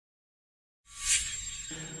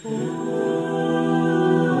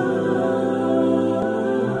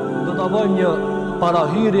Do të bëjmë një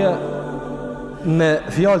parahyrje me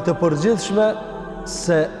fjalë të përgjithshme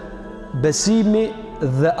se besimi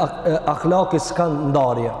dhe akhlaki s'kan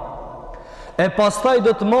ndarje. E pastaj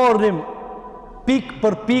do të marrim pik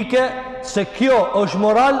për pike se kjo është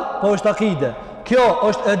moral, po është akide. Kjo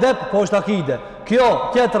është edep, po është akide. Kjo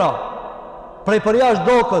tjetra prej përjasht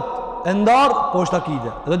dokët e ndarë, po është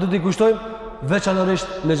akide. Dhe do t'i kushtojmë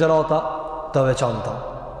veçanërisht legjerata të veçanta.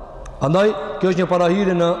 Andaj, kjo është një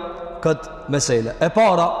parahyrje në këtë mesele. E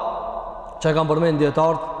para, që e kam përmend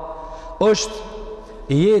dietarët, është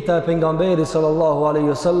jeta e pejgamberit sallallahu alaihi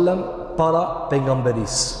wasallam para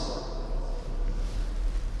pejgamberisë.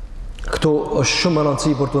 Këtu është shumë e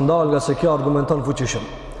rëndësishme për të ndalë, nga se kjo argumenton fuqishëm.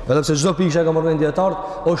 Edhe pse çdo pikë që e kam përmend dietarët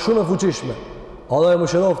është shumë e fuqishme. Allah e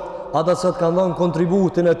mëshiroft ata që kanë dhënë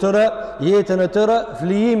kontributin e tyre, jetën e tyre,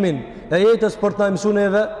 flijimin e jetës për të na mësuar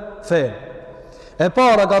neve fen. E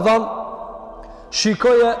para ka thënë,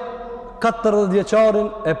 shikoje 40 vjeçarin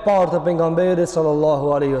e parë të pejgamberit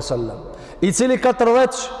sallallahu alaihi wasallam, i cili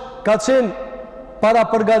 40 ka qenë para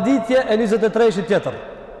përgatitje e 23-shit tjetër.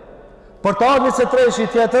 Për të ardhur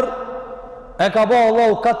 23-shit tjetër e ka bëu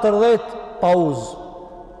Allahu 40 pauzë,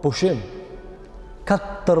 pushim,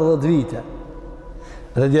 40 vite.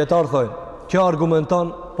 Dhe dietar thonë, kjo argumenton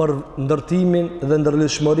për ndërtimin dhe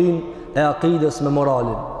ndërlidhshmërinë e akides me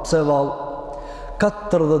moralin. Pse vallë?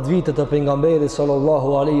 40 vite të pejgamberit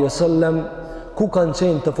sallallahu alaihi wasallam ku kanë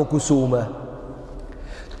qenë të fokusuar.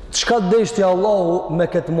 Çka deshti Allahu me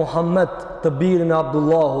këtë Muhammed të birin e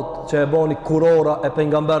Abdullahut që e bani kurora e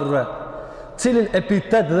pejgamberëve, cilin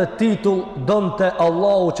epitet dhe titull donte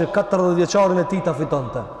Allahu që 40 vjeçarin e tij ta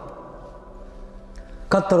fitonte.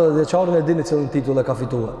 40 vjeçarin e dini cilin titull e ka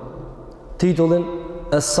fituar. Titullin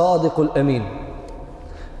Es-Sadiqul Emin,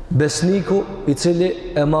 besniku i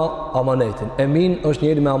cili e ma amanetin. Emin është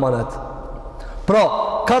njeri me amanet. Pra,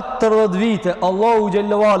 40 vite Allahu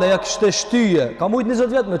Gjellewale ja kështë shtyje, ka mujt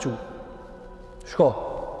 20 vjet me qu. Shko,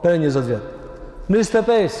 për 20 vjet.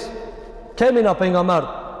 25, kemi na pengamber,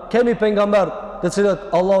 kemi pengamber të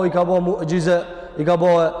cilët Allahu i ka bo mu'gjize, i ka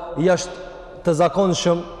bo jashtë të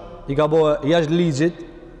zakonshëm, i ka bo jashtë ligjit,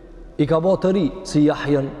 i ka bo të ri, si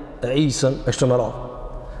Jahjen, e Isën, e kështë më radhë.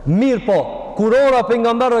 Mirë po, kurora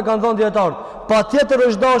pejgamberëve kanë thënë dietarët, patjetër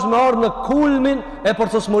është dashur me ardhë në kulmin e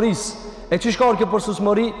përsosmërisë. E çish ka kjo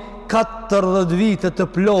përsosmëri? 40 vite të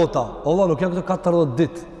plota. Allah, nuk janë këto 40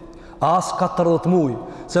 ditë, as 40 muaj.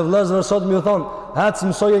 Se vëllezër sot më thon, "Ec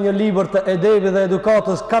mësoje një libër të edebit dhe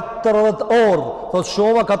edukatës 40 orë." Thotë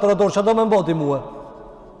shova 40 orë, çfarë do më bëti mua?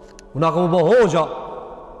 Unë kam bë hoxha.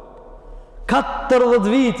 40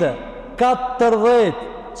 vite, 40.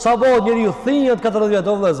 Sa bëhet njeriu thinjët 40 vjet,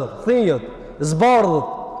 o vëllezër, thinjët, zbardhët.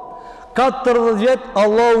 40 vjet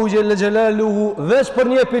Allahu xhelle xhelaluhu veç për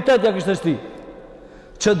një epitet ja kishte shti.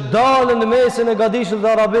 Që dalën në mesin e gadishullit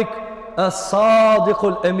arabik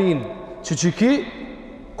Es-Sadiqul Emin, që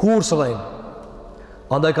kur sëllajnë.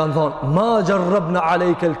 Andaj kanë thonë, ma gjarrabna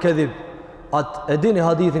alejke l-kedhib. Atë e dini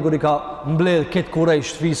hadithin kër i ka mbledh këtë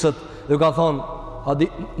kurejsh fisët, dhe ka thonë,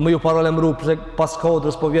 më ju paralemru përse pas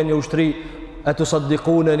kodrës po vjen një ushtri, e të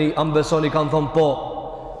saddikuneni, ambesoni, kanë thonë po.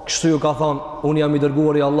 Kështu ju ka thonë, unë jam i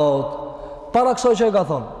dërguar i Allahut. Para kësoj që e ka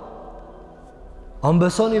thonë,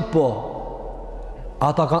 ambesoni po.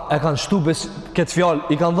 Ata e kanë shtu këtë fjallë,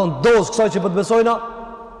 i kanë thonë dozë kësaj që për të besojna,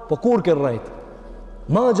 po kur kërë rejtë?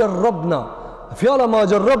 Ma gjarrabna, fjalla ma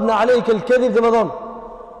gjarrabna alejke l-kedhib dhe me thonë,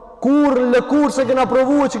 kur lëkur se këna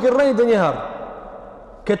provu e që kërë rejtë dhe njëherë.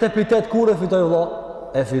 Këtë epitet kur e fitoj vla?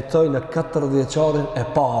 E fitoj në 40 qarin e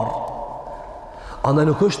parë. Andaj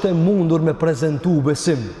nuk është e mundur me prezentu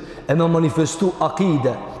besim, e me manifestu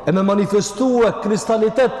akide, e me manifestu e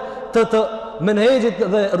kristalitet të menhegjit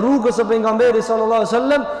dhe rrugës e pejgamberit sallallahu alaihi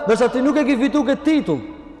wasallam, dërsa ti nuk e ki fitu këtë titull.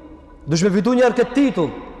 Dush me fitu njerë këtë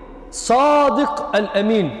titull. Sadiq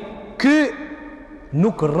el-Emin. Ky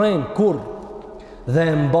nuk rren kur dhe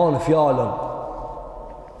e mban fjallën.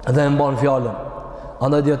 Dhe e mban fjallën.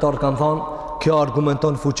 Andaj djetarë kanë thanë, kjo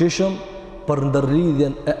argumenton fuqishëm për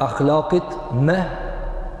ndërlidhjen e akhlakit me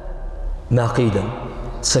akiden.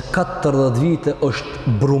 Se 40 vite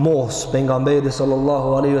është brumos pejgamberi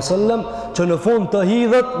sallallahu alaihi wasallam që në fund të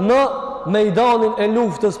hidhet në mejdanin e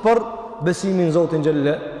luftës për besimin Zotin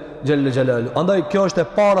Gjelle Gjelalu. Andaj kjo është e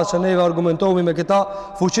para që neve argumentohemi me këta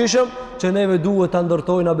fuqishëm, që neve duhet të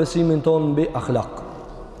ndërtojnë besimin tonë mbi akhlak.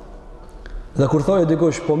 Dhe kur thojë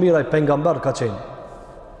dikush, po miraj pejgamber ka qenë,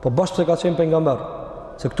 po bashkë se ka qenë pejgamber,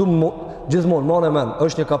 se këtu gjithmonë manë e men,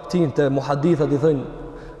 është një kaptin të muhadithat i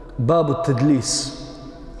thënë babu të dlis,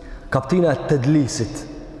 kaptina e tedlisit.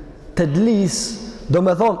 Tedlis Do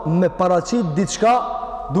me thonë me paraqit diçka,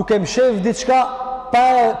 duke më shef diçka, pa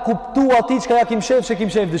e kuptu ati qka ja kim shef, se kim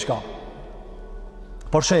shef diçka.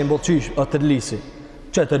 Por shembull, qysh, tedlisi.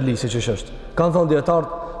 Që tedlisi që është? Kanë thonë djetartë,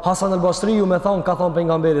 Hasan el-Basriju me thonë, ka thonë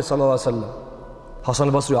pejgamberi sallallahu alaihi wasallam. Hasan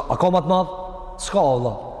el-Basriju, a ka më të madh? S'ka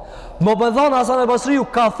Allah. Më me thonë Hasan el-Basriju,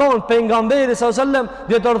 ka thonë pejgamberi sallallahu alaihi wasallam,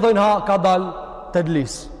 djetarë thonë, ha, ka dal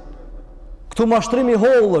tedlis. Këtu mashtrimi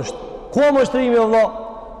holl është. Ku mashtrimi Allah?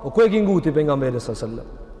 Po ku e ki nguti pejgamberi sallallahu alaihi wasallam?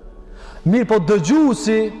 Mirë, po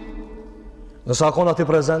dëgjuesi, nëse akon ati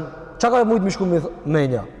prezent, çka ka mujt më shku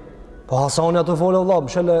menja? Po Hasani atë folë Allah,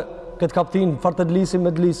 mshele këtë kaptin, farë të dlisi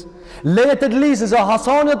me dlis. Leje të dlisi, se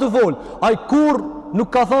Hasani atë folë. Aj kur nuk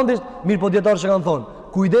ka thonë, mirë po djetarë që kanë thonë,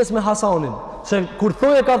 kujdes me Hasanin. Se kur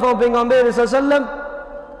thoje ka thonë pejgamberi s.a.s.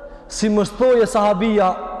 Si më thoje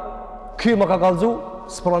sahabia, ky më ka kallëzu,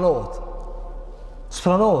 s'pranohet.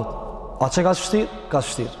 S'pranohet. A që ka shështirë? Ka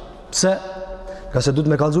shështirë. Pse? Ka se du të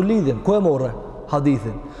me kallëzu lidhjen. Ku e more?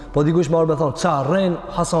 Hadithin. Po dikush marrë me thonë, qa, rejnë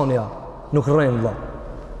Hasania? Nuk rejnë, vla.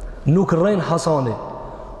 Nuk rejnë Hasani.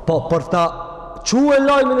 Po, për ta quë e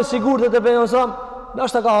lajmin e sigurët e pejgamberit sallallahu alaihi wasallam,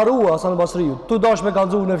 nështë ka harua Hasan al-Basriu. Tu dash me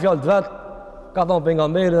kallëzu në fjalë të vetë, ka thonë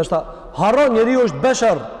pejgamberi, nështë haron, njeriu është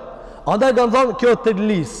besher. Andaj kanë thonë, kjo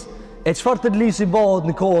tedlis. E çfarë tedlisi bëhet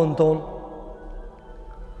në kohën tonë?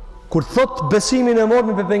 Kur thot besimin e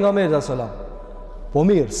mormi për pejgamberin sallallahu alaihi wasallam. Po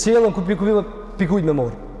mirë, sjellën ku pikujt me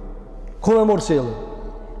mor. Ku me mor sjellën?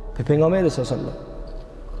 Për pejgamberin sallallahu alaihi wasallam.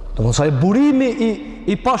 Do mos ai burimi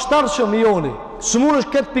i pashtarshëm i joni. Sëmur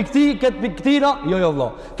është këtë piktina, jo vëlla.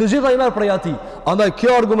 Të gjitha i merr prej atij. Andaj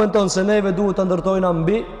kjo argumenton se neve duhet të ndërtojna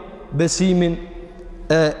mbi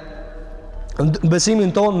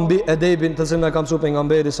besimin ton, mbi edebin të cilën e ka mësuar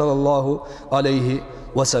pejgamberi sallallahu alaihi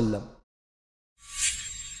wasallam.